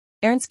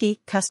Airnsky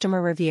Customer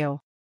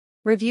Review.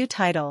 Review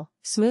title,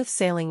 Smooth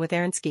Sailing with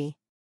Airnsky.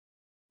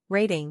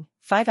 Rating,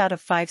 5 out of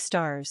 5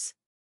 stars.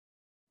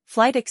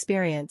 Flight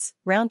experience,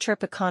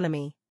 round-trip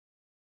economy.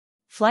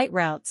 Flight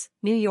routes,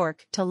 New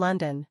York to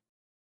London.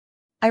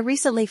 I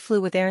recently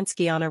flew with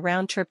Airnsky on a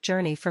round-trip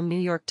journey from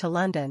New York to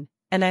London,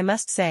 and I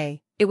must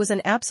say, it was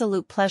an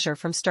absolute pleasure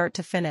from start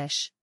to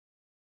finish.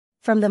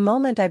 From the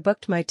moment I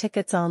booked my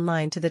tickets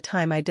online to the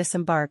time I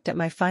disembarked at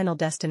my final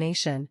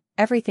destination,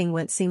 everything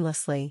went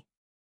seamlessly.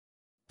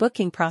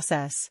 Booking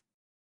process.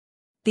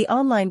 The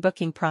online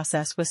booking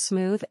process was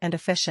smooth and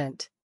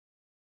efficient.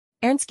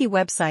 Airnsky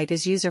website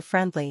is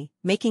user-friendly,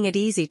 making it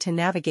easy to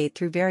navigate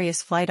through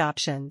various flight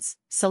options,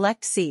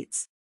 select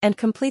seats, and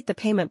complete the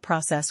payment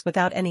process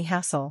without any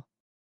hassle.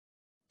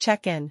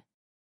 Check-in.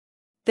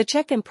 The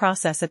check-in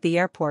process at the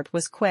airport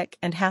was quick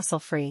and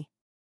hassle-free.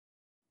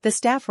 The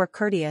staff were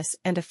courteous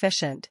and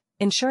efficient,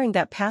 ensuring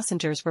that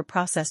passengers were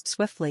processed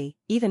swiftly,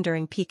 even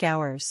during peak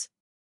hours.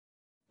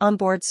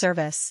 Onboard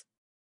service.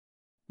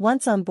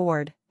 Once on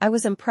board, I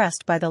was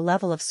impressed by the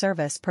level of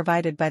service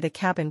provided by the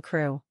cabin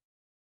crew.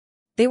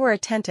 They were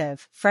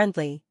attentive,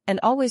 friendly, and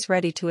always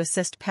ready to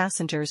assist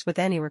passengers with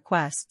any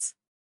requests.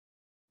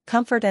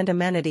 Comfort and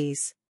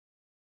amenities.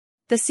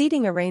 The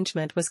seating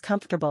arrangement was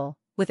comfortable,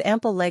 with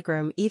ample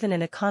legroom even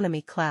in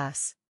economy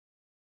class.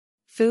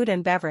 Food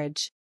and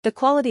beverage. The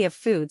quality of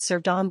food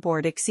served on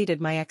board exceeded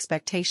my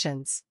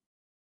expectations.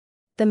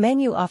 The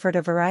menu offered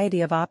a variety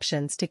of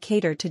options to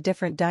cater to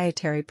different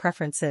dietary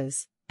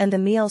preferences, and the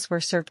meals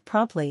were served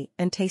promptly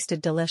and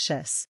tasted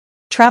delicious.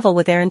 Travel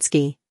with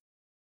Airnsky.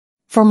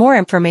 For more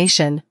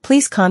information,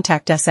 please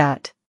contact us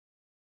at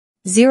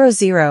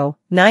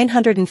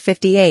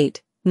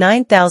 00-958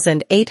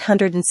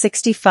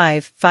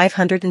 9865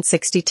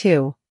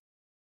 562.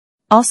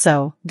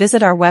 Also,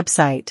 visit our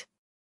website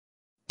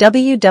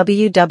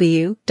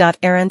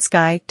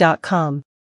www.airnsky.com.